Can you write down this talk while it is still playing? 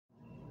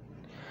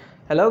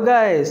Hello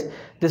guys,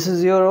 this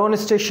is your own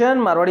station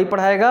Marwadi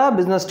padhaayega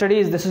business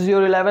studies. This is your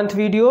 11th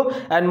video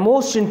and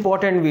most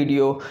important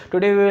video.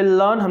 Today we will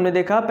learn. हमने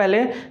देखा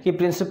पहले कि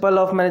principle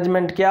of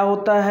management क्या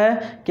होता है,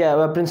 क्या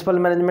principal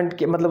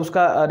management मतलब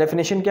उसका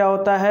डेफिनेशन क्या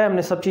होता है,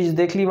 हमने सब चीज़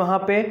देख ली वहाँ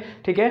पे.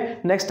 ठीक है,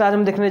 नेक्स्ट आज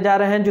हम देखने जा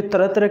रहे हैं जो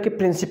तरह तरह के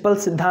प्रिंसिपल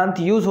सिद्धांत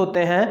यूज़ होते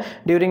हैं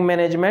ड्यूरिंग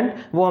मैनेजमेंट,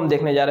 वो हम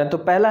देखने जा रहे हैं. तो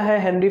पहला है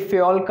हेनरी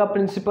फेयोल का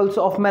प्रिंसिपल्स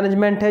ऑफ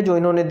मैनेजमेंट है जो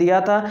इन्होंने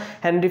दिया था.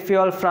 हेनरी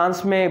फेयोल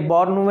फ्रांस में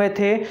बॉर्न हुए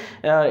थे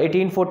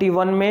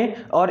 1841 में,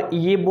 और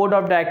ये बोर्ड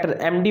ऑफ डायरेक्टर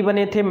एमडी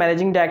बने थे,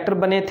 मैनेजिंग डायरेक्टर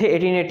बने थे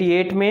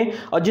 1888 में.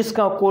 और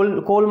जिसका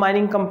कोल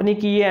माइनिंग कंपनी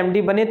की ये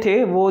एमडी बने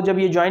थे, वो जब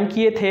ये ज्वाइन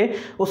किए थे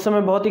उस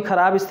समय बहुत ही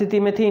ख़राब स्थिति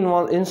में थी,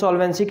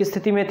 इंसॉल्वेंसी की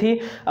स्थिति में थी,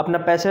 अपना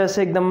पैसे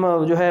वैसे एकदम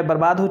जो है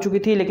बर्बाद हो चुकी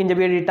थी. लेकिन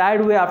जब ये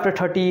रिटायर्ड हुए आफ्टर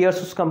 30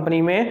 ईयर्स उस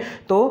कंपनी में,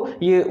 तो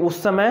ये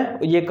उस समय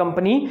ये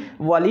कंपनी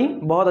वाली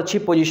बहुत अच्छी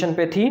पोजीशन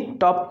पे थी,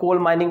 टॉप कोल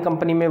माइनिंग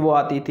कंपनी में वो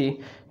आती थी.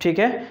 ठीक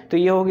है, तो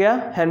ये हो गया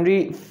हेनरी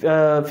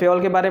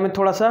फेयोल के बारे में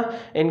थोड़ा सा.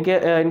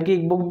 इनकी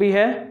एक बुक भी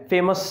है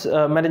फेमस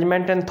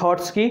मैनेजमेंट एंड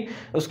थॉट्स की,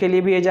 उसके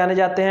लिए भी ये जाने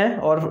जाते हैं.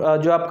 और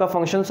जो आपका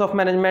फंक्शंस ऑफ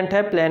मैनेजमेंट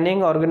है,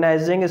 planning,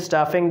 organising,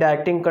 staffing,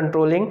 directing,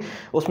 controlling,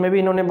 उसमें भी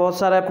इन्होंने बहुत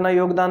सारा अपना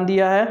योगदान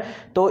दिया है.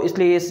 तो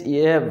इसलिए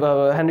ये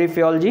हेनरी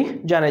फेयोल जी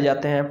जाने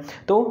जाते हैं.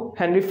 तो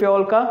हेनरी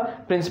फेयोल का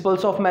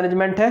प्रिंसिपल्स ऑफ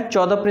मैनेजमेंट है,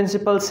 14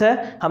 प्रिंसिपल्स है.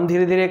 हम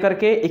धीरे धीरे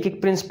करके एक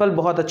एक प्रिंसिपल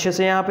बहुत अच्छे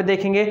से यहाँ पे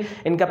देखेंगे.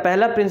 इनका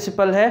पहला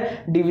प्रिंसिपल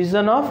है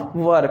division of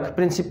work.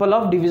 Principle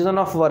of division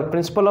of work.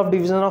 Principle of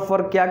division of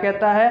work क्या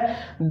कहता है?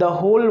 The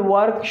whole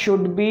work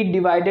should be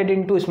divided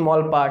into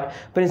small part.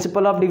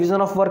 Principle of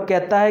division of work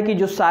कहता है कि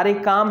जो सारे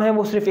काम हैं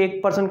वो सिर्फ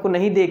एक पर्सन को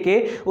नहीं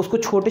देके उसको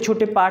छोटे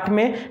छोटे पार्ट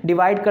में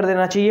डिवाइड कर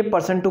देना चाहिए,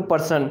 पर्सन टू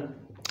पर्सन,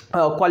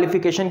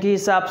 क्वालिफिकेशन के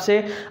हिसाब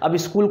से. अब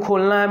स्कूल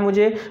खोलना है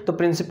मुझे, तो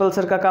प्रिंसिपल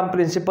सर का काम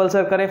प्रिंसिपल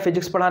सर करें,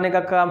 फिजिक्स पढ़ाने का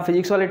काम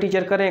फिजिक्स वाले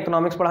टीचर करें,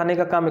 इकोनॉमिक्स पढ़ाने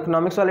का काम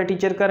इकोनॉमिक्स वाले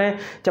टीचर करें,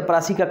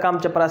 चपरासी का काम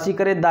चपरासी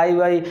करे, दाई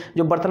वाई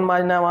जो बर्तन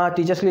मांजना है वहाँ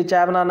टीचर्स के लिए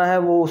चाय बनाना है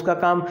वो उसका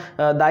काम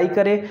दाई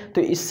करे.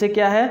 तो इससे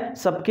क्या है,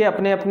 सबके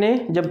अपने अपने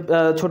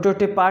जब छोटे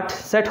छोटे पार्ट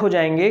सेट हो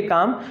जाएंगे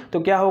काम, तो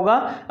क्या होगा,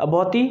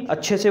 बहुत ही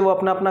अच्छे से वो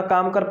अपना अपना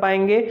काम कर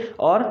पाएंगे.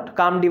 और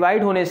काम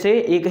डिवाइड होने से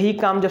एक ही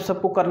काम जब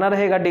सबको करना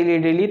रहेगा डेली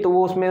डेली, तो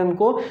वो उसमें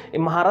उनको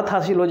महारत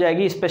हासिल हो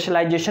जाएगी,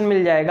 स्पेशलाइजेशन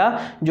मिल जाएगा,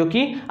 जो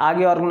कि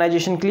आगे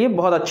ऑर्गेनाइजेशन के लिए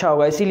बहुत अच्छा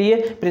होगा. इसीलिए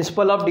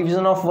principle of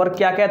division of work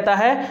क्या कहता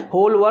है?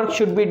 Whole work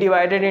should be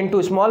divided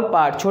into small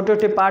part. छोटे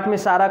छोटे पार्ट में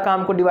सारा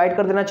काम को डिवाइड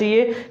कर देना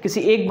चाहिए,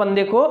 किसी एक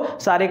बंदे को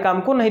सारे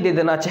काम को नहीं दे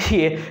देना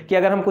चाहिए. कि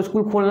अगर हमको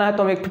स्कूल खोलना है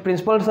तो हम एक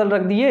प्रिंसिपल सर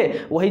रख दिए,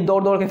 वही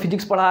दौड़ दौड़ के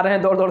फिजिक्स पढ़ा रहे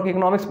हैं, दौड़ दौड़ के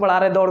इकोनॉमिक्स पढ़ा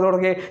रहे हैं, दौड़ दौड़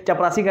के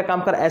चपरासी का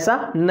काम कर,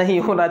 ऐसा नहीं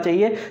होना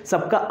चाहिए.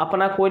 सबका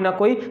अपना कोई ना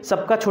कोई,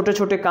 सबका छोटे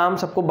छोटे काम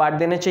सबको बांट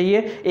देने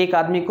चाहिए, एक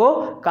आदमी को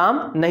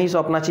काम नहीं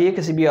सौंपना चाहिए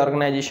किसी भी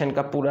ऑर्गेनाइजेशन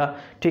का पूरा.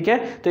 ठीक है,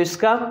 तो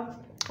इसका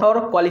और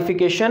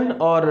क्वालिफिकेशन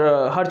और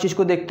हर चीज़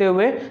को देखते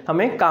हुए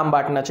हमें काम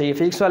बांटना चाहिए.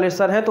 फिजिक्स वाले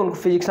सर हैं तो उनको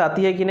फिजिक्स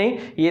आती है कि नहीं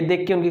ये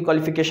देख के, उनकी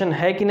क्वालिफिकेशन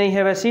है कि नहीं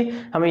है वैसी,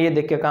 हमें ये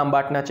देख के काम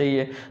बांटना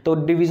चाहिए. तो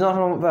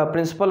division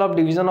principle of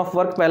division of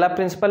work पहला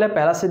प्रिंसिपल है,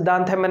 पहला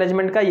सिद्धांत है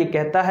मैनेजमेंट का. ये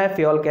कहता है,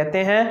 फेयोल कहते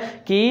हैं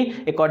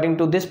कि according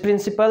to this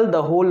principle the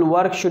whole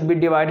work should be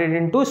divided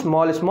into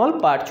small small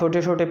part.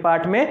 छोटे छोटे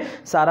पार्ट में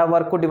सारा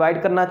वर्क को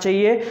डिवाइड करना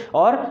चाहिए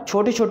और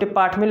छोटे छोटे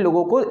पार्ट में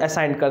लोगों को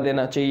असाइन कर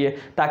देना चाहिए,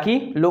 ताकि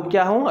लोग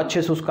क्या हों,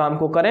 अच्छे से उस काम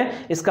को करें.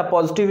 इसका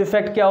पॉजिटिव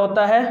इफेक्ट क्या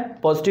होता है?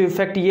 पॉजिटिव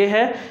इफेक्ट ये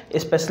है,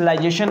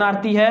 स्पेशलाइजेशन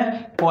आती है,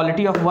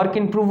 क्वालिटी ऑफ वर्क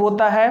इंप्रूव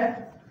होता है.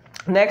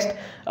 नेक्स्ट,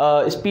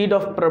 स्पीड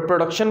ऑफ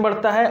प्रोडक्शन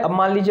बढ़ता है. अब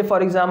मान लीजिए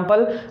फॉर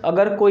एग्जांपल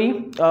अगर कोई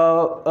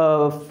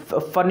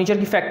फर्नीचर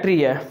की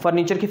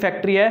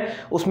फैक्ट्री है,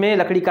 उसमें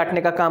लकड़ी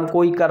काटने का काम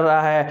कोई कर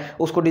रहा है,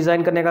 उसको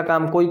डिज़ाइन करने का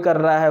काम कोई कर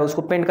रहा है,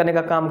 उसको पेंट करने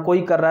का काम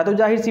कोई कर रहा है, तो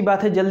जाहिर सी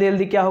बात है जल्दी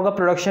जल्दी क्या होगा,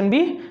 प्रोडक्शन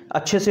भी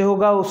अच्छे से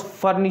होगा उस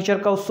फर्नीचर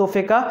का, उस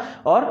सोफे का,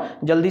 और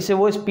जल्दी से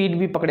वो स्पीड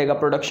भी पकड़ेगा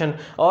प्रोडक्शन.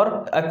 और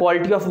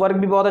क्वालिटी ऑफ वर्क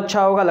भी बहुत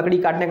अच्छा होगा. लकड़ी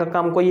काटने का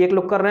काम कोई एक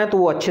लोग कर रहे हैं तो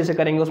वो अच्छे से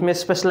करेंगे, उसमें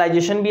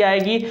स्पेशलाइजेशन भी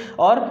आएगी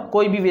और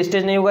कोई भी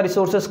वेस्टेज नहीं होगा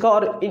रिसोर्सेज का.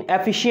 और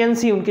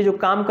एफिशिएंसी, उनके जो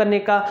काम करने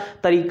का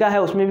तरीका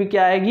है उसमें भी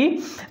क्या आएगी,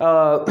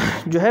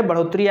 जो है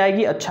बढ़ोतरी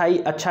आएगी,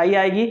 अच्छाई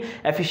आएगी.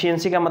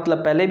 एफिशिएंसी का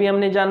मतलब पहले भी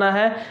हमने जाना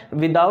है,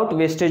 विदाउट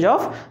वेस्टेज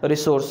ऑफ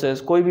रिसोर्सेज,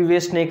 कोई भी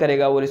वेस्ट नहीं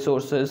करेगा वो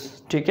रिसोर्सेज.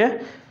 ठीक है,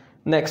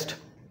 नेक्स्ट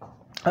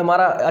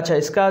हमारा, अच्छा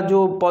इसका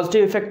जो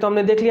पॉजिटिव इफेक्ट तो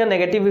हमने देख लिया.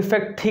 नेगेटिव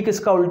इफेक्ट ठीक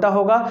इसका उल्टा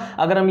होगा.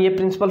 अगर हम ये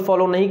प्रिंसिपल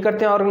फॉलो नहीं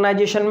करते हैं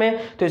ऑर्गेनाइजेशन में,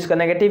 तो इसका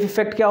नेगेटिव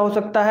इफेक्ट क्या हो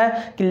सकता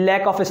है कि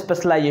लैक ऑफ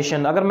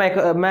स्पेशलाइजेशन. अगर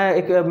मैं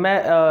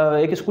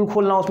एक स्कूल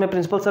खोल रहा हूँ, उसमें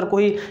प्रिंसिपल सर को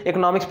ही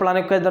इकोनॉमिक्स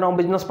पढ़ाने को कह दे रहा हूँ,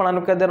 बिजनेस पढ़ाने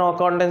को कह दे रहा हूँ,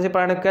 अकाउंटेंसी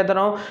पढ़ाने को कह दे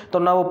रहा हूँ, तो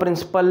ना वो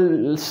प्रिंसिपल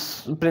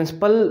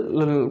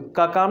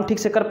का काम ठीक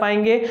से कर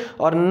पाएंगे,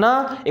 और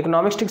ना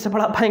इकोनॉमिक्स ठीक से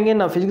पढ़ा पाएंगे,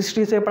 ना फिजिक्स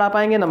ठीक से पढ़ा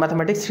पाएंगे, ना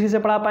मैथमेटिक्स ठीक से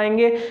पढ़ा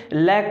पाएंगे.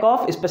 लैक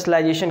ऑफ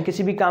स्पेशलाइजेशन,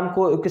 किसी भी काम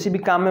को किसी भी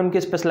काम में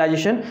उनके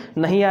स्पेशलाइजेशन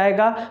नहीं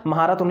आएगा,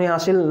 महारत उन्हें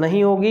हासिल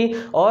नहीं होगी,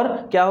 और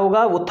क्या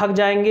होगा, वो थक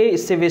जाएंगे,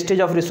 इससे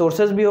वेस्टेज ऑफ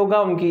रिसोर्सेज भी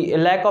होगा, उनकी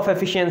लैक ऑफ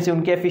एफिशिएंसी,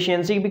 उनकी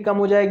एफिशिएंसी भी कम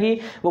हो जाएगी।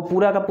 वो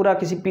पूरा का पूरा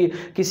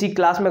किसी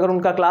क्लास में अगर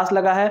उनका क्लास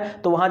लगा है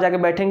तो वहाँ जाके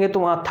बैठेंगे तो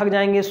वहाँ थक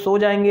जाएंगे, सो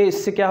जाएंगे,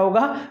 इससे क्या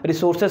होगा,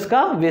 रिसोर्सेज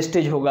का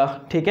वेस्टेज होगा।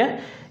 ठीक है,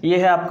 ये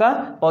है आपका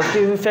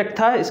पॉजिटिव इफेक्ट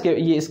था।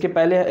 इसके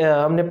पहले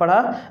हमने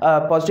पढ़ा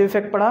पॉजिटिव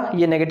इफेक्ट पढ़ा,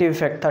 ये नेगेटिव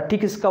इफेक्ट था।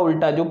 ठीक इसका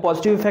उल्टा, जो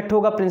पॉजिटिव इफेक्ट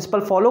होगा प्रिंसिपल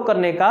फॉलो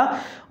करने का,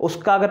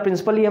 उसका अगर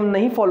प्रिंसिपल ही हम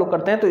नहीं फॉलो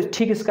करते हैं तो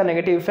ठीक इसका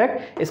नेगेटिव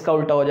इफेक्ट इसका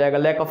उल्टा हो जाएगा।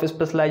 Lack of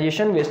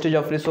specialisation, wastage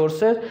of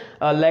resources,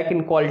 lack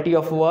in quality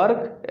of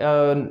work,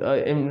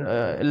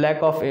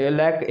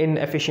 lack in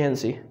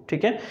efficiency.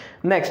 ठीक है,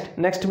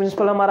 नेक्स्ट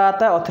प्रिंसिपल हमारा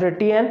आता है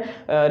authority and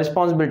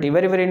responsibility.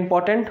 Very very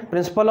important.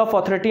 Principle of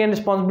authority and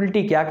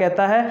responsibility क्या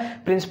कहता है?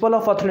 Principle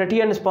of authority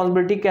and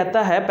responsibility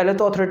कहता है, पहले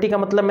तो ऑथोरिटी का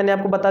मतलब मैंने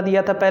आपको बता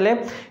दिया था पहले।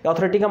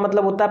 ऑथोरिटी का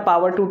मतलब होता है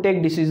power to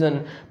take decision.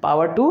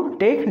 Power to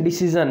take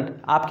decision,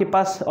 आपके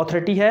पास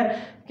ऑथोरिटी है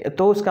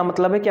तो उसका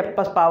मतलब है कि आपके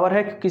पास पावर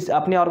है किस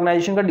अपने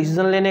ऑर्गेनाइजेशन का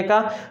डिसीजन लेने का।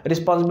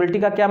 रिस्पॉन्सिबिलिटी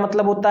का क्या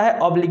मतलब होता है?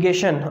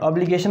 ऑब्लिगेशन।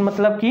 ऑब्लिगेशन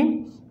मतलब कि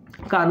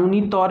कानूनी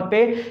तौर पे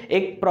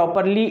एक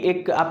प्रॉपरली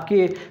एक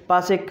आपके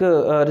पास एक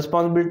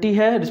रिस्पॉन्सिबिलिटी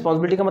है।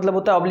 रिस्पॉन्सिबिलिटी का मतलब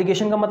होता है,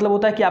 ऑब्लिगेशन का मतलब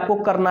होता है कि आपको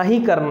करना ही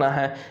करना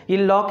है। ये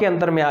लॉ के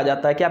अंदर में आ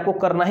जाता है कि आपको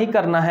करना ही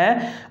करना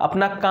है,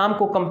 अपना काम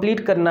को कंप्लीट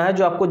करना है,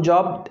 जो आपको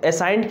जॉब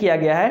असाइन किया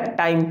गया है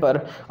टाइम पर।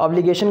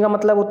 ऑब्लिगेशन का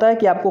मतलब होता है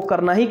कि आपको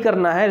करना ही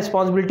करना है।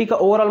 रिस्पॉन्सिबिलिटी का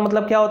ओवरऑल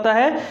मतलब क्या होता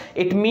है?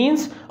 It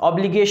means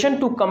obligation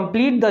to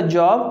complete the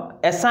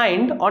job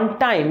assigned on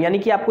time, यानी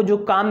कि आपको जो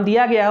काम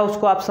दिया गया है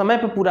उसको आप समय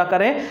पर पूरा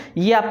करें,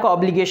 ये आपका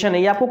ऑब्लिगेशन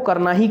है, ये आपको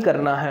करना ही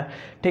करना है।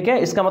 ठीक है,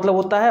 इसका मतलब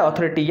होता है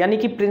ऑथोरिटी। यानी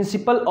कि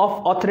principle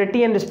of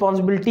authority and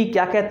responsibility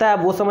क्या कहता है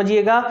वो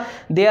समझिएगा।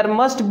 There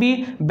must be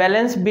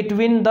balance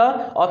between the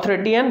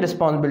authority and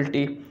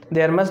responsibility.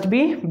 There must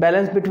be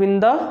balance between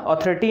the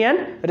authority and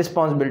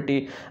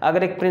responsibility.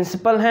 अगर एक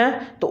प्रिंसिपल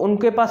हैं तो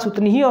उनके पास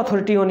उतनी ही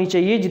ऑथोरिटी होनी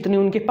चाहिए जितनी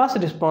उनके पास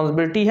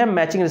रिस्पॉन्सिबिलिटी है,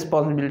 मैचिंग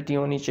रिस्पॉन्सिबिलिटी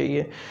होनी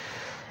चाहिए।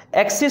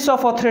 एक्सेस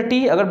ऑफ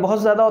ऑथोरिटी, अगर बहुत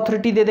ज़्यादा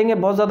ऑथोरिटी दे देंगे,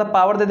 बहुत ज़्यादा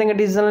पावर दे देंगे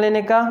डिसीजन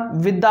लेने का,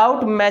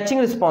 विदाउट मैचिंग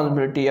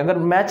रिस्पॉन्सिबिलिटी, अगर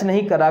मैच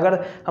नहीं करा, अगर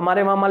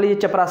हमारे वहाँ मान लीजिए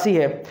चपरासी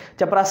है,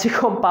 चपरासी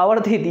को पावर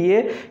दे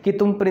दिए कि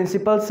तुम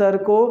प्रिंसिपल सर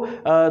को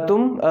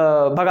तुम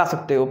भगा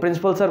सकते हो,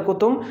 प्रिंसिपल सर को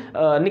तुम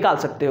निकाल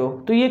सकते हो,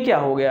 तो ये क्या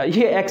हो गया?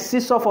 ये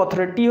एक्सेस ऑफ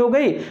ऑथोरिटी हो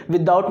गई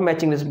विदाउट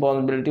मैचिंग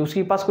रिस्पॉन्सिबिलिटी।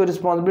 उसके पास कोई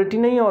रिस्पॉन्सिबिलिटी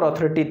नहीं है और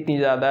ऑथोरिटी इतनी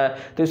ज़्यादा है,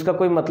 तो इसका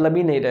कोई मतलब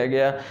ही नहीं रह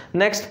गया।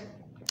 नेक्स्ट,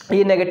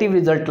 ये नेगेटिव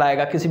रिजल्ट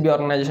लाएगा किसी भी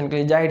ऑर्गेनाइजेशन के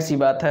लिए, जाहिर सी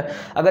बात है।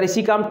 अगर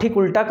इसी काम ठीक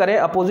उल्टा करें,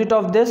 अपोजिट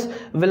ऑफ दिस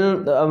विल,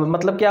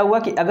 मतलब क्या हुआ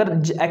कि अगर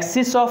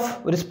एक्सेस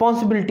ऑफ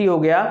रिस्पॉन्सिबिलिटी हो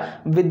गया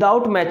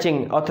विदाउट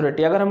मैचिंग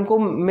ऑथोरिटी। अगर हमको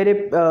मेरे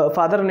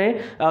फादर ने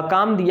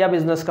काम दिया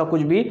बिजनेस का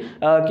कुछ भी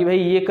कि भाई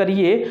ये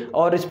करिए,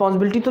 और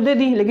रिस्पॉन्सिबिलिटी तो दे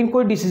दी लेकिन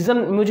कोई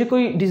डिसीजन, मुझे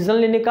कोई डिसीजन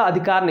लेने का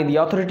अधिकार नहीं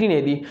दिया, ऑथोरिटी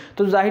नहीं दी,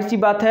 तो जाहिर सी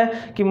बात है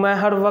कि मैं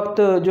हर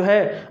वक्त जो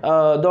है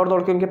दौड़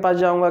दौड़ के उनके पास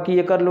जाऊँगा कि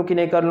ये कर लूँ कि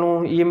नहीं कर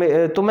लूँ,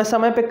 ये तो मैं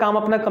समय पर काम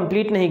अपना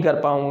कंप्लीट नहीं कर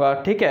पाऊंगा।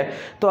 ठीक है,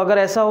 तो अगर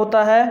ऐसा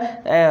होता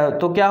है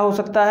तो क्या हो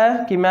सकता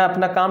है कि मैं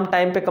अपना काम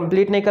टाइम पे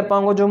कंप्लीट नहीं कर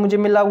पाऊंगा जो मुझे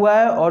मिला हुआ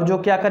है, और जो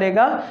क्या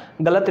करेगा,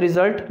 गलत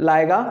रिजल्ट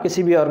लाएगा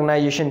किसी भी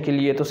ऑर्गेनाइजेशन के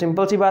लिए। तो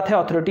सिंपल सी बात है,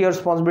 ऑथोरिटी और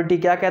रिस्पॉन्सिबिलिटी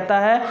क्या कहता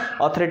है?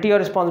 ऑथोरिटी और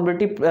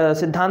रिस्पॉन्सिबिलिटी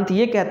सिद्धांत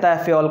ये कहता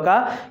है फेयोल का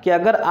कि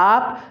अगर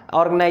आप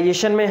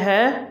ऑर्गेनाइजेशन में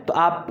हैं तो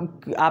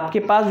आपके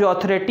पास जो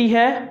ऑथोरिटी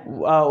है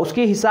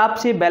उसके हिसाब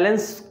से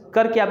बैलेंस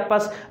करके आपके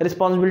पास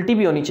रिस्पॉन्सिबिलिटी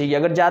भी होनी चाहिए।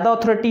 अगर ज़्यादा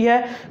ऑथोरिटी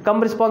है,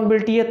 कम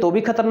रिस्पॉन्सिबिलिटी है तो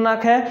भी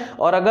खतरनाक है,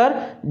 और अगर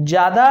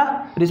ज़्यादा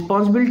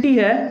रिस्पॉन्सिबिलिटी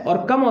है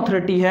और कम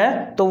ऑथोरिटी है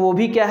तो वो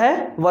भी क्या है,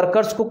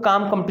 वर्कर्स को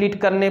काम कंप्लीट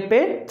करने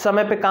पे,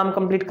 समय पे काम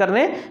कंप्लीट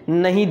करने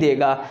नहीं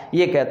देगा।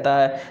 ये कहता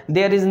है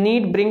there is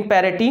need bring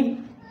parity,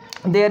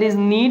 there is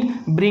need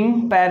bring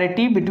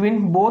parity between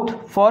both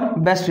for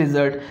best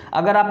result.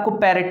 अगर आपको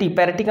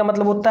पैरिटी का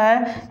मतलब होता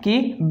है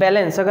कि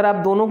बैलेंस, अगर आप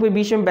दोनों के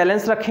बीच में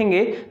बैलेंस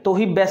रखेंगे तो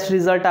ही बेस्ट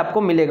रिजल्ट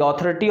आपको मिलेगा।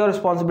 ऑथोरिटी और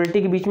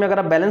रिस्पॉन्सिबिलिटी के बीच में अगर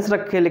आप बैलेंस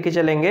रख के लेके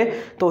चलेंगे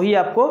तो ही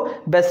आपको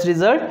बेस्ट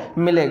रिजल्ट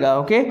मिलेगा।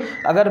 ओके,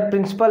 अगर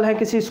प्रिंसिपल है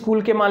किसी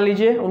स्कूल के, मान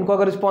लीजिए उनको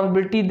अगर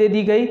रिस्पॉन्सिबिलिटी दे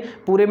दी गई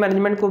पूरे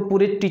मैनेजमेंट को,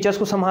 पूरे टीचर्स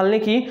को संभालने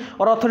की,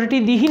 और अथॉरिटी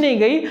दी ही नहीं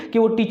गई कि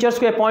वो टीचर्स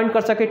को अपॉइंट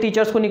कर सके,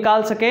 टीचर्स को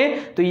निकाल सके,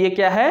 तो ये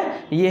क्या है,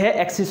 ये है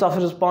access of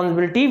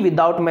responsibility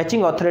without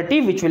matching authority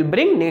which will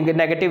bring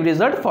negative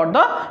result for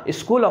the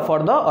school और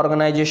फॉर द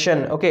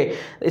ऑर्गेनाइजेशन। ओके,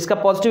 इसका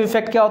पॉजिटिव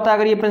इफेक्ट क्या होता है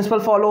अगर ये प्रिंसिपल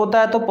फॉलो होता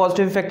है? तो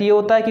पॉजिटिव इफेक्ट ये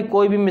होता है कि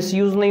कोई भी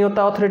मिसयूज नहीं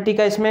होता ऑथोरिटी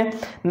का इसमें।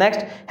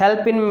 Next,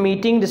 help in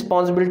meeting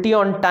responsibility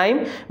on time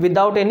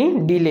without any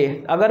delay.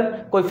 अगर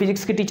कोई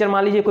फिजिक्स के टीचर,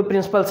 मान लीजिए कोई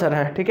प्रिंसिपल सर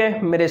हैं, ठीक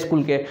है, मेरे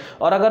स्कूल के,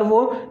 और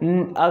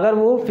अगर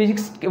वो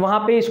फिजिक्स वहाँ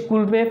पे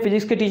स्कूल में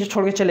फिजिक्स के टीचर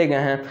छोड़ के चले गए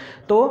हैं,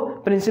 तो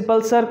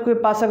प्रिंसिपल सर के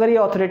पास अगर ये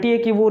ऑथोरिटी है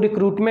कि वो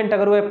रिक्रूटमेंट,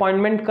 अगर वो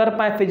अपॉइंटमेंट कर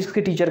पाए फिजिक्स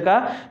के टीचर का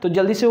तो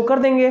जल्दी से वो कर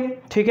देंगे,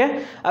 ठीक है।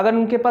 अगर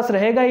उनके पास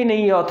रहेगा ही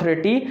नहीं ये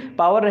ऑथोरिटी,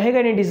 पावर रहेगा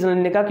ही नहीं डिसीजन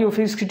लेने का कि वो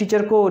फिजिक्स के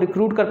टीचर को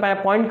रिक्रूट कर पाए,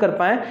 अपॉइंट कर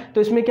पाए,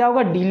 तो इसमें क्या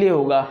होगा, डिले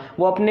होगा,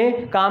 वो अपने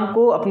काम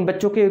को, अपने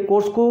बच्चों के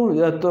कोर्स को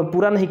तो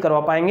पूरा नहीं करवा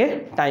पाएंगे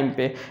टाइम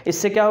पे।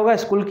 इससे क्या होगा,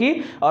 स्कूल की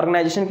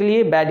ऑर्गेनाइजेशन के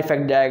लिए बैड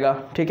इफेक्ट जाएगा,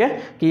 ठीक है,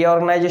 कि ये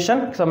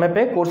ऑर्गेनाइजेशन समय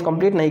पे कोर्स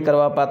कंप्लीट नहीं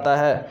करवा पाता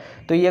है।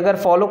 तो ये अगर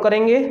फॉलो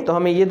करेंगे तो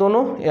हमें ये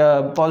दोनों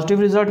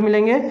पॉजिटिव रिजल्ट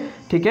मिलेंगे,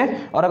 ठीक है।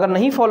 और अगर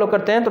नहीं फॉलो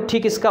करते हैं तो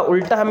ठीक इसका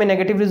उल्टा हमें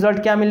नेगेटिव रिजल्ट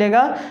क्या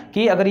मिलेगा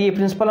कि अगर ये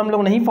प्रिंसिपल हम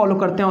लोग नहीं फॉलो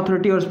करते हैं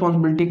ऑथोरिटी और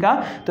रिस्पॉन्सिबिलिटी का,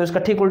 तो इसका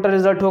ठीक उल्टा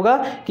रिजल्ट होगा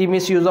कि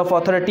मिस यूज ऑफ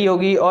ऑथोरिटी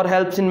होगी और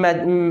helps in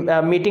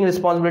meeting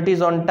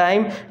responsibilities on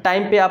time.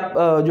 Time पे आप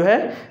जो है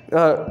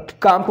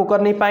काम को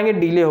कर नहीं पाएंगे,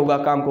 डिले होगा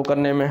काम को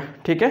करने में,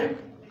 ठीक है।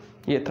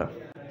 ये था।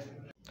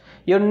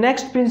 Your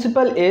next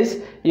principle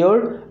is your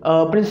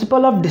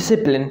principle of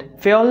discipline.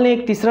 Fayol ने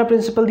एक तीसरा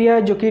प्रिंसिपल दिया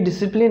है जो कि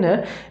डिसिप्लिन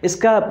है।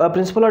 इसका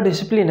प्रिंसिपल ऑफ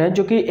डिसिप्लिन है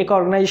जो कि एक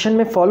ऑर्गेनाइजेशन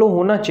में फॉलो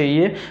होना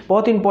चाहिए।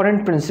 बहुत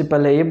इंपॉर्टेंट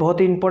प्रिंसिपल है ये,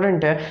 बहुत ही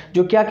इंपॉर्टेंट है।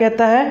 जो क्या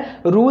कहता है,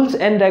 रूल्स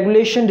एंड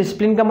रेगुलेशन।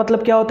 डिसिप्लिन का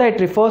मतलब क्या होता है,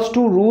 it refers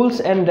to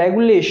rules and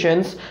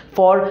regulations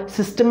for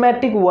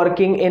systematic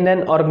working in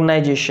an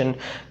organisation.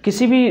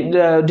 किसी भी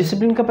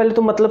डिसिप्लिन का पहले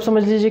तो मतलब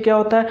समझ लीजिए क्या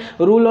होता है,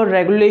 रूल और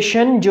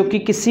रेगुलेशन जो कि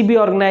किसी भी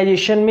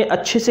ऑर्गेनाइजेशन में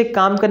अच्छे से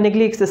काम करने के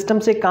लिए, एक सिस्टम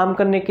से काम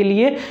करने के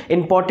लिए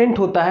इंपॉर्टेंट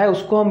होता है,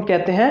 उसको हम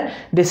कहते हैं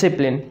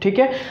डिसिप्लिन, ठीक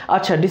है।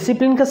 अच्छा,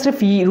 डिसिप्लिन का सिर्फ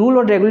रूल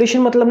और रेगुलेशन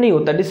मतलब नहीं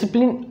होता।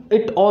 Discipline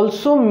it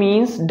also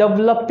means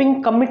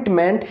developing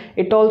commitment,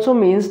 it also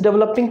means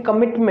developing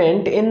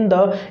commitment in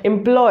the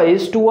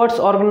employees towards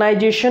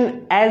organisation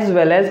as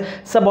well as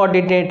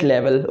subordinate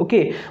level.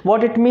 Okay,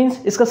 what it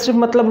means, इसका सिर्फ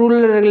मतलब रूल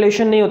और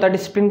रेगुलेशन नहीं होता।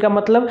 डिसिप्लिन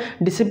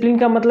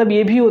का मतलब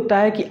ये भी होता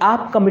है कि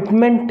आप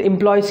कमिटमेंट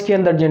एम्प्लॉयज के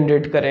अंदर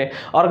जनरेट करें,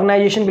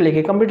 ऑर्गेनाइजेशन को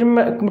लेके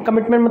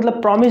कमिटमेंट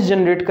मतलब प्रॉमिस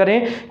जनरेट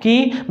करें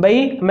कि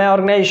भाई मैं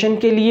ऑर्गेनाइजेशन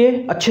के लिए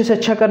अच्छे से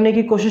अच्छा करने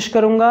की कोशिश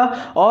करूंगा,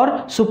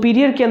 और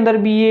सुपीरियर के अंदर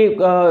भी ये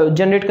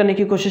जनरेट करने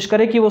की कोशिश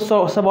करें कि वो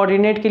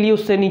सबऑर्डिनेट के लिए,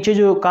 उससे नीचे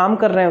जो काम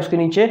कर रहे हैं उसके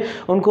नीचे,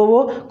 उनको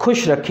वो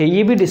खुश रखे।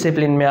 ये भी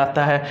डिसिप्लिन में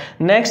आता है।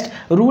 Next,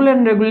 rule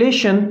and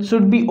regulation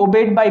should be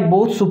obeyed by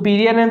both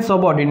superior and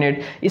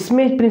subordinate.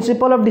 इसमें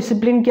प्रिंसिपल ऑफ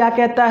डिसिप्लिन क्या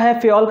कहता है,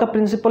 फेयोल का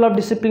प्रिंसिपल ऑफ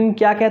डिसिप्लिन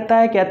क्या कहता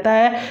है, कहता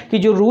है कि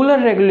जो रूल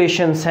एंड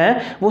रेगुलेशंस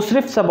हैं वो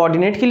सिर्फ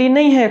सबऑर्डिनेट के लिए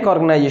नहीं है एक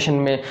ऑर्गेनाइजेशन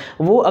में।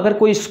 वो अगर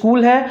कोई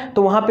स्कूल है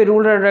तो वहां पे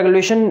रूल एंड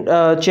रेगुलेशन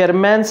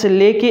चेयरमैन से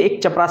लेके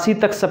एक चपरासी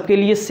तक सबके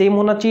लिए सेम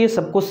होना चाहिए,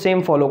 सबको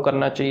सेम फॉलो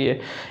करना चाहिए।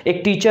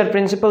 एक टीचर,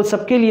 प्रिंसिपल,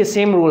 सबके लिए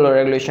सेम रूल और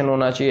रेगुलेशन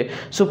होना चाहिए।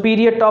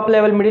 Superior, top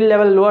level, middle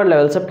level, lower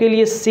level, सबके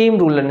लिए सेम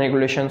रूल एंड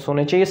रेगुलेशन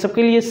होने चाहिए,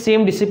 सबके लिए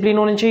सेम डिसिप्लिन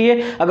होनी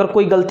चाहिए। अगर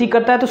कोई गलती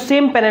करता है तो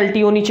सेम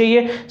पेनल्टी होनी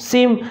चाहिए,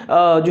 सेम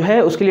जो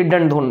है उसके लिए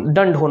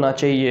दंड होना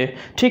चाहिए,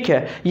 ठीक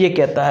है, ये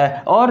कहता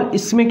है। और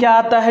इसमें क्या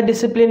आता है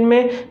डिसिप्लिन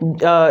में,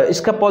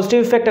 इसका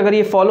पॉजिटिव इफेक्ट, अगर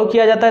ये फॉलो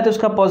किया जाता है तो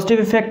इसका पॉजिटिव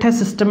इफेक्ट है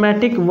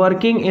systematic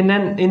working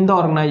in the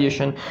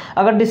organisation.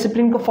 अगर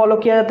डिसिप्लिन को फॉलो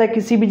किया जाता है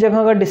किसी भी जगह,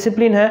 अगर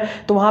डिसिप्लिन है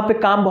तो वहाँ पे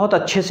काम बहुत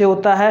अच्छे से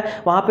होता है,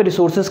 वहाँ पे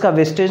रिसोर्सेज का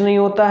वेस्टेज नहीं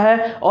होता है,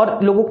 और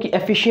लोगों की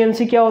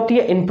एफिशिएंसी क्या होती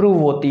है, इंप्रूव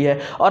होती है।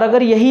 और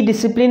अगर यही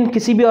डिसिप्लिन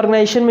किसी भी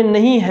ऑर्गेनाइजेशन में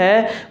नहीं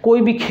है,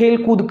 कोई भी खेल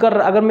कूद कर,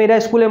 अगर मेरा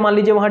स्कूल है मान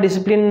लीजिए, वहाँ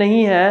डिसिप्लिन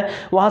नहीं है,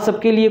 वहाँ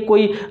सबके लिए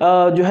कोई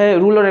जो है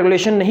रूल और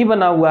रेगुलेशन नहीं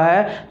बना हुआ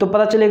है, तो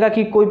पता चलेगा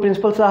कि कोई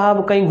प्रिंसिपल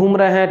साहब कहीं घूम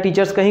रहे हैं,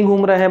 टीचर्स कहीं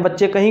घूम रहे हैं,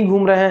 बच्चे कहीं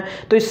घूम रहे हैं,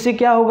 तो इससे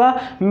क्या होगा,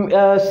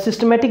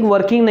 सिस्टमेटिक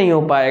वर्किंग नहीं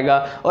हो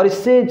पाएगा, और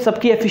इससे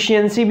सबकी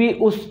एफिशिएंसी भी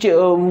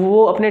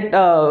वो अपने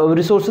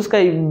रिसोर्सेज का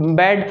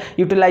बैड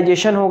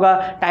यूटिलाइजेशन होगा,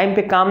 टाइम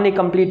पे काम नहीं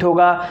कंप्लीट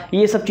होगा,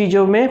 ये सब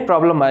चीज़ों में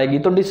प्रॉब्लम आएगी।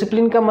 तो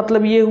डिसिप्लिन का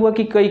मतलब ये हुआ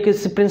कि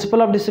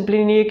प्रिंसिपल ऑफ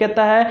डिसिप्लिन ये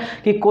कहता है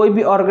कि कोई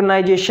भी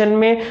ऑर्गेनाइजेशन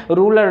में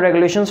रूल और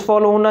रेगुलेशंस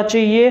फॉलो होना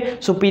चाहिए,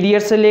 सुपीरियर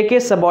से लेके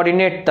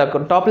सबऑर्डिनेट तक,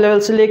 टॉप लेवल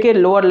से लेके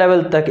लोअर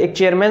लेवल तक, एक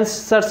चेयरमैन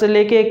सर से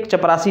लेके एक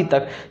चपरासी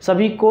तक,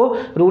 सभी को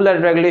रूल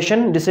एंड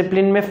रेगुलेशन,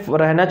 डिसिप्लिन में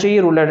रहना चाहिए,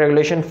 रूल एंड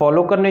रेगुलेशन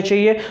फॉलो करने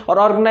चाहिए, और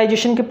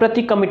ऑर्गेनाइजेशन के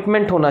प्रति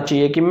कमिटमेंट होना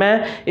चाहिए कि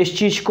मैं इस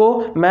चीज़ को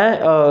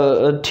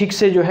मैं ठीक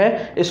से जो है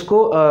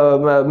इसको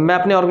मैं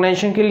अपने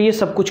ऑर्गेनाइजेशन के लिए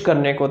सब कुछ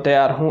करने को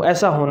तैयार हूँ,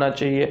 ऐसा होना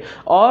चाहिए।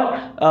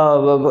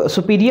 और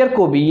सुपीरियर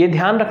को भी ये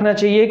ध्यान रखना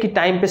चाहिए कि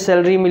टाइम पे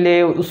सैलरी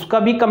मिले, उसका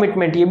भी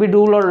कमिटमेंट, ये भी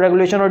रूल और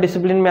रेगुलेशन और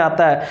डिसिप्लिन में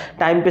आता है।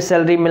 टाइम पे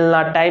सैलरी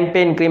मिलना, टाइम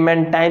पे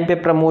इंक्रीमेंट, टाइम पे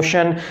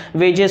प्रमोशन,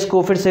 वेजेस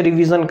को फिर से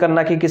रिवीजन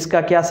करना कि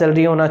किसका क्या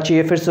सैलरी होना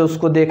चाहिए, फिर से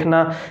उसको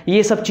देखना,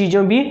 ये सब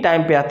चीज़ें भी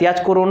टाइम पे आती है। आज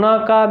कोरोना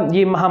का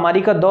ये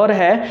महामारी का दौर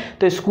है,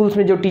 तो स्कूल्स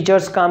में जो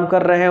टीचर्स काम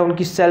कर रहे हैं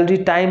उनकी सैलरी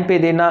टाइम पे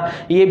देना,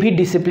 ये भी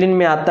डिसिप्लिन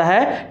में आता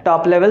है,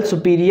 टॉप लेवल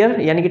सुपीरियर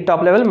यानी कि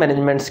टॉप लेवल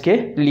मैनेजमेंट्स के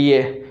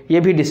लिए, ये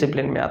भी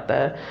डिसिप्लिन में आता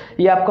है।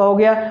 ये आपका हो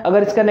गया।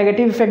 अगर इसका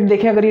नेगेटिव इफेक्ट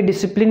देखें, अगर ये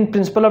discipline,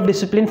 principle of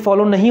discipline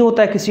follow नहीं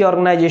होता है किसी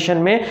ऑर्गेनाइजेशन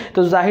में,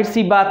 तो जाहिर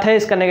सी बात है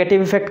इसका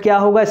नेगेटिव इफेक्ट क्या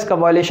होगा, इसका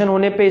वायलेशन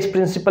होने पे, इस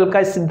प्रिंसिपल का,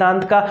 इस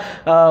सिद्धांत का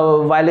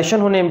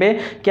वायलेशन होने पे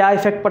क्या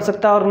इफेक्ट पड़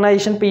सकता है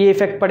ऑर्गेनाइजेशन पे, ये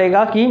इफेक्ट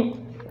पड़ेगा कि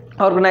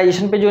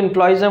ऑर्गेनाइजेशन पे जो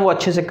एम्प्लॉयज़ हैं वो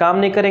अच्छे से काम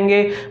नहीं करेंगे,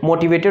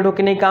 मोटिवेटेड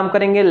होकर नहीं काम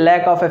करेंगे,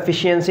 lack of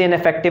efficiency and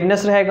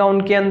effectiveness रहेगा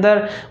उनके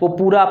अंदर, वो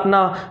पूरा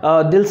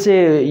अपना दिल से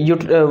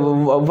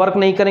वर्क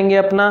नहीं करेंगे,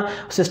 अपना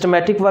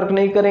सिस्टमेटिक वर्क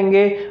नहीं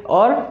करेंगे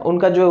और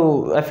उनका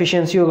जो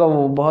एफिशिएंसी होगा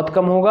वो बहुत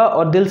कम होगा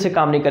और दिल से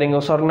काम नहीं करेंगे,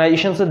 उस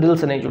ऑर्गेनाइजेशन से दिल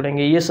से नहीं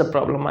जुड़ेंगे। ये सब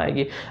प्रॉब्लम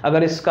आएगी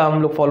अगर इसका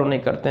हम लोग फॉलो नहीं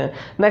करते हैं।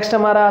 नेक्स्ट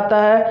हमारा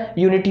आता है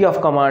unity of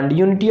command.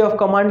 Unity of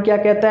command क्या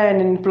कहता है?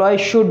 N employ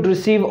should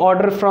receive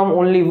order from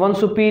only one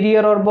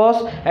superior और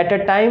boss at a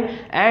time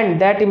and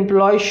that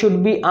employee should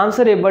be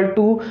answerable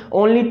to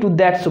only to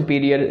that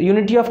superior।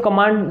 unity of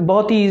command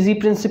बहुत ही easy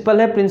principle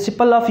है।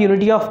 principle of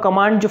unity of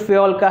command जो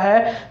Fayol का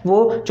है वो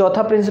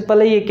चौथा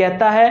principle है। ये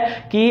कहता है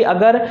कि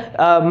अगर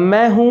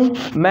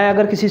मैं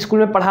अगर किसी स्कूल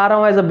में पढ़ा रहा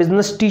हूँ एज अ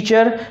बिजनेस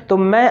टीचर, तो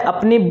मैं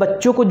अपने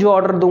बच्चों को जो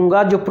ऑर्डर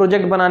दूंगा, जो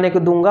प्रोजेक्ट बनाने को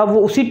दूंगा,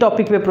 वो उसी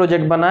टॉपिक पे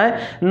प्रोजेक्ट बनाए,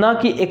 ना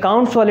कि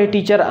अकाउंट्स वाले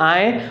टीचर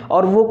आए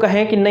और वो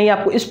कहें कि नहीं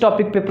आपको इस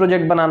टॉपिक पे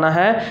प्रोजेक्ट बनाना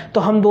है।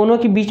 तो हम दोनों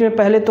के बीच में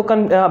पहले तो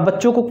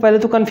बच्चों को पहले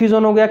तो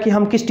कंफ्यूजन हो गया कि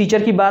हम किस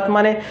टीचर की बात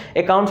माने।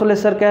 अकाउंट्स वाले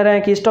सर कह रहे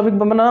हैं कि इस टॉपिक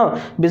पर बनाओ,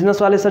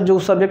 बिजनेस वाले सर जो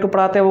सब्जेक्ट को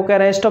पढ़ाते हैं वो कह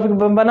रहे हैं इस टॉपिक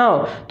पर बनाओ,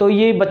 तो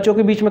ये बच्चों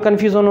के बीच में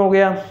कंफ्यूजन हो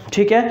गया।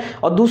 ठीक है।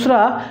 और दूसरा,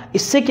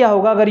 इससे क्या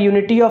होगा, अगर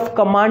यूनिटी ऑफ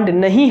कमांड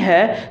नहीं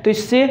है तो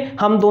इससे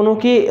हम दोनों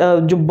के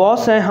जो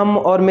बॉस हैं, हम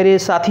और मेरे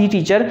साथी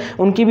टीचर,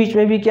 उनके बीच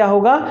में भी क्या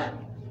होगा,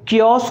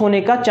 कियोस होने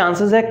का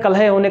चांसेस है,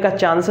 कलह होने का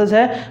चांसेस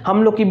है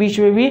हम लोग के बीच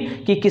में भी,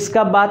 कि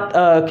किसका बात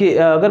कि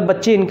अगर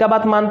बच्चे इनका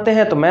बात मानते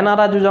हैं तो मैं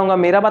नाराज हो जाऊंगा,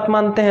 मेरा बात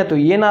मानते हैं तो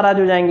ये नाराज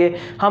हो जाएंगे,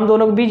 हम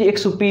दोनों के बीच एक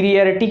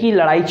सुपीरियरिटी की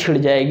लड़ाई छिड़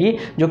जाएगी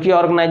जो कि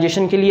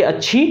ऑर्गेनाइजेशन के लिए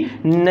अच्छी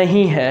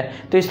नहीं है।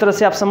 तो इस तरह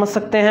से आप समझ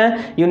सकते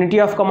हैं यूनिटी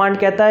ऑफ कमांड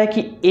कहता है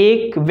कि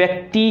एक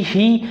व्यक्ति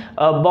ही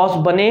बॉस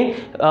बने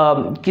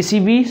किसी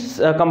भी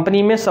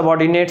कंपनी में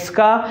सबऑर्डिनेट्स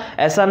का।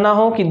 ऐसा ना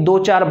हो कि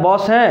 2-4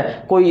 बॉस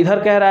हैं, कोई इधर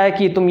कह रहा है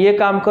कि तुम ये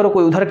काम करो,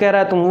 कोई उधर कह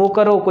रहा है तुम वो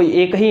करो, कोई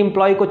एक ही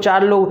एम्प्लॉय को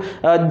 4 लोग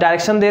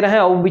डायरेक्शन दे रहे हैं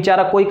और वो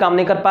बेचारा कोई काम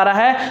नहीं कर पा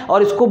रहा है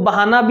और इसको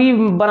बहाना भी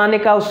बनाने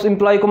का उस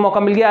एम्प्लॉय को मौका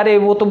मिल गया, अरे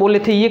वो तो बोले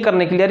थे ये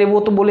करने के लिए, अरे वो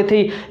तो बोले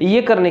थे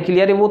ये करने के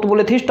लिए, अरे वो तो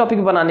बोले थे इस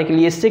टॉपिक बनाने के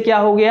लिए। इससे क्या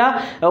हो गया,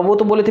 वो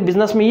तो बोले थे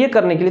बिजनेस में ये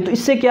करने के लिए, तो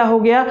इससे क्या हो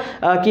गया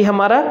कि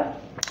हमारा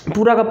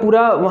पूरा का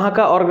पूरा वहाँ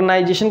का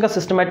ऑर्गेनाइजेशन का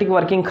सिस्टमेटिक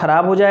वर्किंग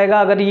खराब हो जाएगा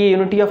अगर ये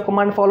यूनिटी ऑफ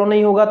कमांड फॉलो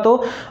नहीं होगा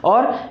तो।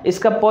 और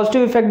इसका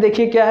पॉजिटिव इफेक्ट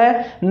देखिए क्या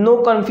है, नो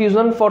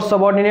कंफ्यूजन फॉर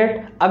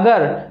सबऑर्डिनेट।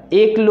 अगर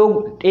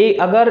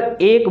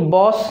एक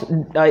बॉस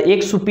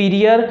एक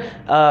सुपीरियर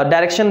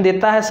डायरेक्शन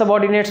देता है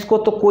सबऑर्डिनेट्स को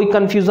तो कोई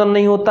कंफ्यूजन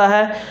नहीं होता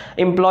है,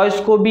 एम्प्लॉयज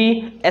को भी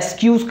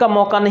एक्सक्यूज का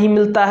मौका नहीं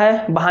मिलता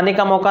है, बहाने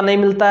का मौका नहीं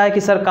मिलता है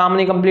कि सर काम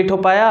नहीं कंप्लीट हो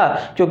पाया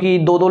क्योंकि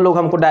 2-2 लोग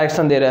हमको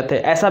डायरेक्शन दे रहे थे,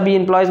 ऐसा भी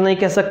एम्प्लॉयज नहीं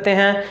कह सकते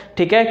हैं।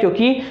 ठीक है,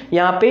 क्योंकि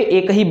यहाँ पे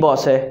एक ही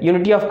बॉस है।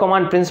 Unity of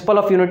command, principle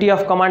of unity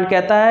of command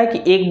कहता है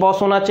कि एक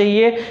बॉस होना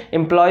चाहिए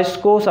एम्प्लॉयज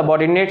को,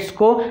 सबऑर्डिनेट्स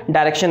को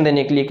डायरेक्शन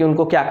देने के लिए कि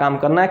उनको क्या काम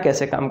करना है,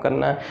 कैसे काम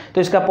करना है।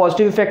 तो इसका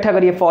पॉजिटिव इफेक्ट है,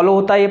 अगर ये फॉलो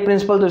होता है ये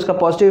प्रिंसिपल तो इसका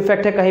पॉजिटिव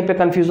इफेक्ट है, कहीं पे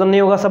कंफ्यूजन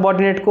नहीं होगा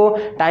सबऑर्डिनेट को,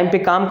 टाइम पे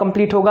काम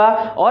कंप्लीट होगा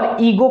और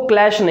ईगो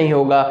क्लैश नहीं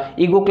होगा।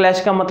 ईगो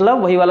क्लैश का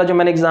मतलब वही वाला जो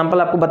मैंने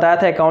एग्जांपल आपको बताया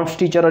था अकाउंट्स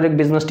टीचर और एक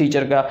बिजनेस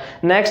टीचर का।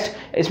 नेक्स्ट,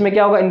 इसमें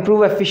क्या होगा,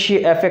 इंप्रूव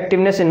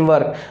इफेक्टिवनेस इन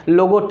वर्क,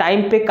 लोगों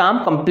टाइम पे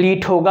काम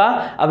कंप्लीट होगा।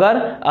 अगर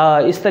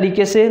इस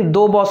तरीके से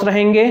 2 बॉस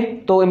रहेंगे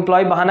तो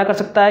एम्प्लॉय बहाना कर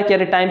सकता है कि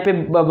अरे टाइम पे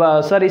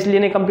सर इसलिए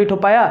नहीं कंप्लीट हो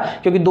पाया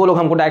क्योंकि 2 लोग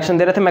हमको डायरेक्शन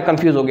दे रहे थे, मैं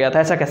कंफ्यूज हो गया था,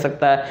 ऐसा कह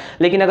सकता है।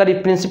 लेकिन अगर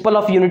principle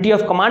of unity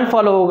of command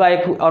follow होगा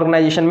एक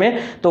ऑर्गेनाइजेशन में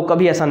तो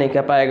कभी ऐसा नहीं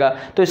कह पाएगा।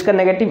 तो इसका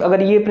नेगेटिव,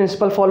 अगर ये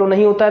प्रिंसिपल फॉलो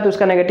नहीं होता है तो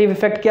इसका नेगेटिव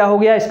इफेक्ट क्या हो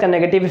गया, इसका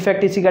नेगेटिव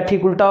इफेक्ट इसी का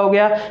ठीक उल्टा हो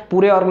गया।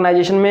 पूरे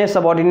ऑर्गेनाइजेशन में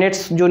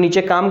सबऑर्डिनेट्स जो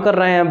नीचे काम कर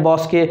रहे हैं,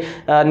 बॉस के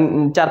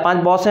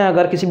 4-5 बॉस हैं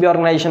अगर किसी भी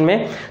ऑर्गेनाइजेशन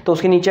में, तो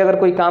उसके नीचे अगर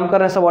कोई काम कर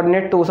रहे हैं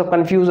सबऑर्डिनेट तो वो सब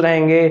कंफ्यूज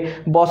रहेंगे,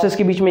 बॉसेस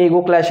के बीच में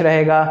ईगो क्लैश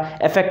रहेगा,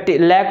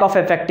 lack of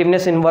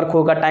effectiveness in work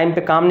होगा, टाइम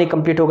पे काम नहीं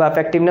कंप्लीट होगा।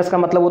 इफेक्टिवनेस का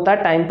मतलब होता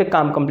है टाइम पे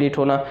काम कंप्लीट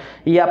होना।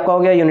 ये आपका हो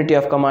गया यूनिटी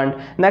ऑफ कमांड।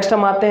 नेक्स्ट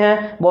हम आते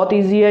हैं, बहुत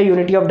इजी है,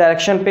 यूनिटी ऑफ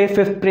डायरेक्शन पे।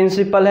 5th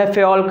प्रिंसिपल है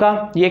फेयोल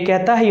का, ये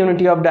कहता है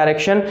यूनिटी ऑफ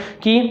डायरेक्शन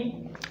कि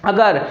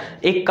अगर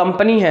एक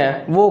कंपनी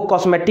है वो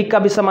कॉस्मेटिक का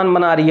भी सामान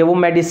बना रही है, वो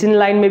मेडिसिन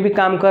लाइन में भी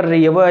काम कर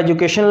रही है, वो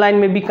एजुकेशन लाइन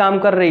में भी काम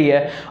कर रही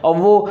है और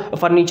वो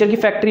फर्नीचर की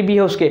फैक्ट्री भी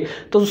है उसके,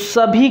 तो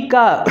सभी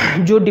का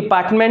जो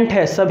डिपार्टमेंट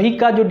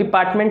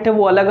है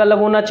वो अलग अलग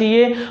होना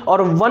चाहिए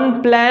और वन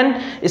प्लान।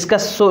 इसका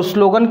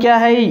स्लोगन क्या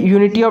है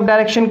यूनिटी ऑफ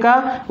डायरेक्शन का,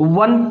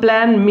 one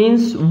plan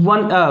means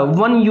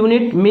one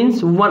unit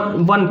means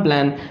one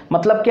plan.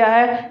 मतलब क्या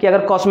है कि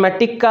अगर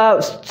कॉस्मेटिक का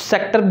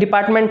सेक्टर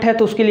डिपार्टमेंट है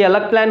तो उसके लिए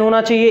अलग प्लान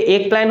होना चाहिए,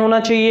 एक प्लान होना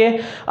चाहिए।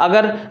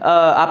 अगर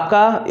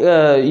आपका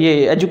ये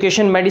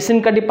एजुकेशन मेडिसिन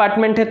का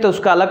डिपार्टमेंट है तो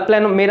उसका अलग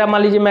प्लान। मेरा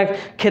मान लीजिए मैं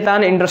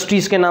खेतान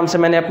इंडस्ट्रीज के नाम से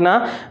मैंने अपना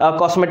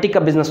कॉस्मेटिक का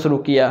बिजनेस शुरू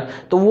किया,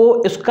 तो वो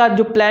उसका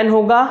जो प्लान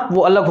होगा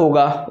वो अलग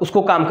होगा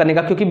उसको काम करने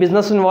का, क्योंकि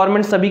बिजनेस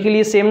इन्वायरमेंट सभी के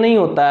लिए सेम नहीं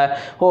होता है।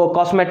 वो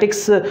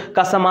कॉस्मेटिक्स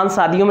का सामान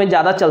शादियों में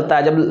ज़्यादा चलता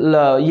है,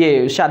 जब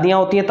ये शादियाँ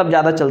होती हैं तब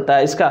ज़्यादा चलता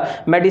है। इसका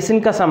मेडिसिन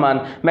का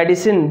सामान,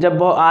 मेडिसिन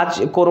जब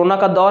आज कोरोना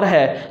का दौर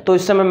है तो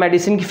इस समय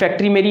मेडिसिन की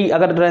फैक्ट्री मेरी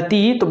अगर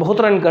रहती तो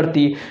बहुत रन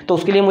करती, तो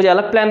उसके लिए मुझे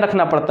अलग प्लान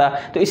रखना पड़ता।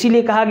 तो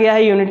इसीलिए कहा गया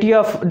है यूनिटी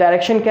ऑफ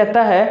डायरेक्शन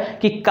कहता है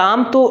कि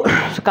काम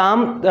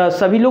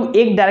सभी लोग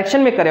एक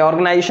डायरेक्शन में करें,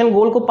 ऑर्गेनाइजेशन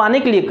गोल को पाने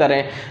के लिए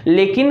करें,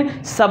 लेकिन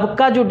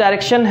सबका जो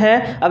डायरेक्शन है,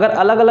 अगर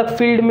अलग अलग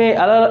फील्ड में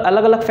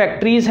अलग अलग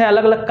फैक्ट्रीज हैं,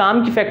 अलग अलग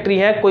काम की फैक्ट्री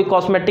है, कोई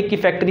कॉस्मेटिक की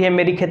फैक्ट्री है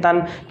मेरी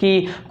खेतान की,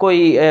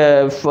 कोई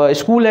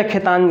स्कूल है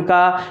खेतान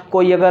का,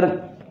 कोई अगर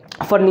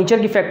फर्नीचर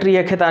की फैक्ट्री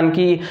है खेतान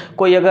की,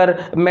 कोई अगर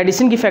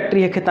मेडिसिन की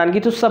फैक्ट्री है खेतान की,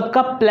 तो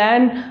सबका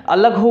प्लान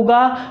अलग होगा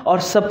और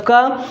सबका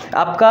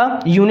आपका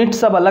यूनिट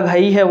सब अलग है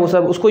ही है, वो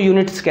सब उसको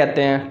यूनिट्स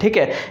कहते हैं। ठीक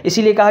है,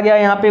 इसीलिए कहा गया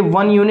यहाँ पे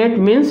 1 यूनिट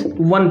मीन्स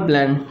 1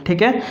 प्लान।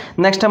 ठीक है,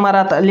 नेक्स्ट हमारा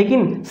आता है,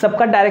 लेकिन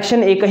सबका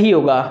डायरेक्शन एक ही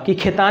होगा कि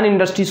खेतान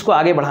इंडस्ट्रीज को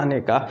आगे बढ़ाने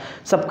का।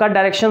 सबका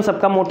डायरेक्शन,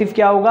 सबका मोटिव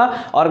क्या होगा?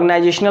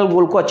 ऑर्गेनाइजेशनल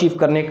गोल को अचीव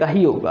करने का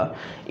ही होगा।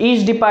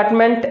 Each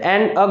department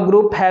and a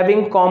group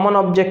having common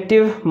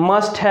objective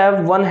must have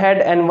 1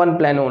 head and 1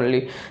 plan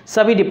only.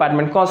 सभी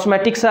डिपार्टमेंट,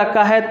 कॉस्मेटिक्स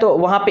का है तो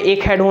वहाँ पे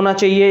एक हेड होना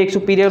चाहिए, एक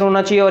सुपीरियर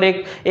होना चाहिए, और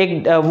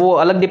एक वो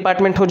अलग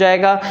डिपार्टमेंट हो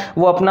जाएगा,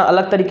 वो अपना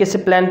अलग तरीके से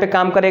प्लान पे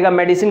काम करेगा।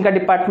 मेडिसिन का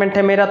डिपार्टमेंट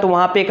है मेरा, तो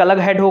वहाँ पे एक अलग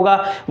हेड होगा,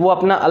 वो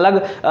अपना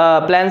अलग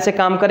प्लान से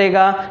काम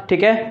करेगा।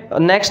 ठीक है,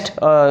 नेक्स्ट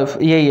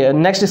यही है।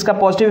 नेक्स्ट इसका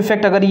पॉजिटिव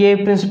इफेक्ट, अगर ये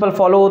प्रिंसिपल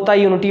फॉलो होता है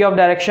यूनिटी ऑफ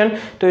डायरेक्शन,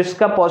 तो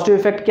इसका पॉजिटिव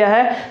इफेक्ट क्या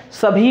है?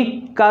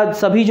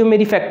 सभी जो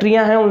मेरी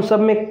फैक्ट्रियाँ हैं उन सब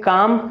में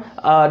काम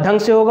ढंग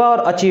से होगा और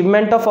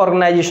अचीवमेंट ऑफ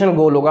ऑर्गेनाइजेशन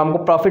गोल होगा, हमको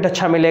प्रॉफिट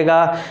अच्छा मिलेगा।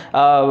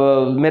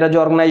 मेरा जो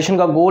ऑर्गेनाइजेशन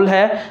का गोल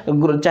है,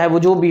 चाहे वो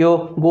जो भी हो,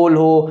 गोल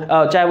हो,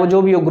 चाहे वो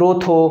जो भी हो,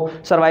 ग्रोथ हो,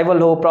 सर्वाइवल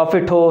हो,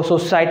 प्रॉफिट हो,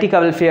 सोसाइटी का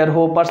वेलफेयर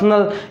हो,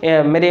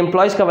 पर्सनल मेरे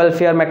एम्प्लॉयज़ का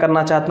वेलफेयर मैं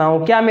करना चाहता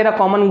हूँ, क्या मेरा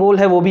कॉमन गोल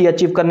है वो भी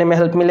अचीव करने में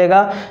हेल्प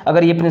मिलेगा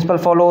अगर ये प्रिंसिपल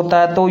फॉलो होता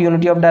है तो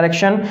यूनिटी ऑफ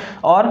डायरेक्शन।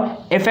 और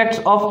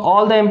effects of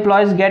all the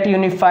employees gate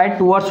unified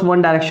towards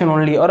 1 direction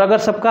only. और अगर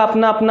सबका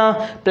अपना अपना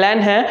प्लान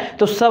है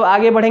तो सब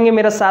आगे बढ़ेंगे,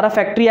 मेरा सारा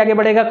फैक्ट्री आगे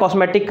बढ़ेगा,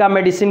 कॉस्मेटिक का,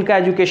 मेडिसिन का,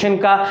 एजुकेशन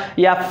का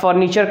या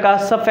फर्नीचर का,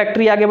 सब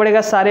फैक्ट्री आगे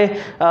बढ़ेगा सारे,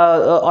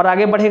 और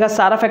आगे बढ़ेगा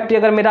सारा फैक्ट्री।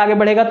 अगर मेरा आगे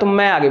बढ़ेगा तो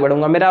मैं आगे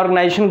बढ़ूंगा, मेरा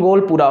ऑर्गेनाइजेशन गोल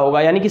पूरा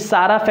होगा। यानी कि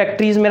सारा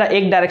फैक्ट्रीज मेरा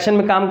एक डायरेक्शन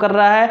में काम कर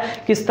रहा है,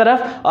 किस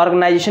तरफ?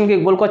 ऑर्गेनाइजेशन के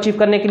गोल को अचीव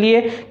करने के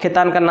लिए,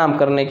 खेतान का नाम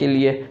करने के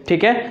लिए।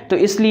 ठीक है, तो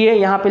इसलिए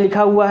यहाँ पे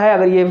लिखा हुआ है,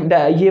 अगर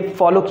ये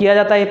फॉलो किया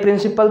जाता है ये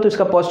प्रिंसिपल, तो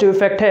इसका पॉजिटिव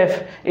इफेक्ट है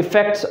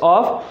effects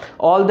of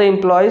all the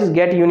employees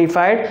gate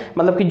unified.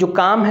 मतलब कि जो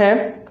काम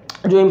है,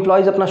 जो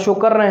एम्प्लॉयज़ अपना शो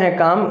कर रहे हैं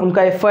काम,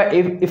 उनका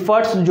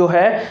एफर्ट्स जो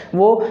है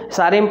वो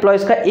सारे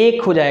एम्प्लॉयज़ का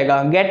एक हो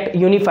जाएगा। गेट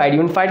यूनिफाइड,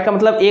 यूनिफाइड का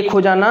मतलब एक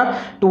हो जाना,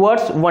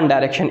 टुवर्ड्स 1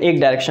 डायरेक्शन,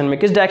 एक डायरेक्शन में।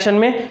 किस डायरेक्शन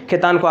में?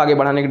 खेतान को आगे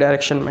बढ़ाने के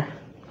डायरेक्शन में।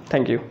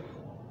 Thank you.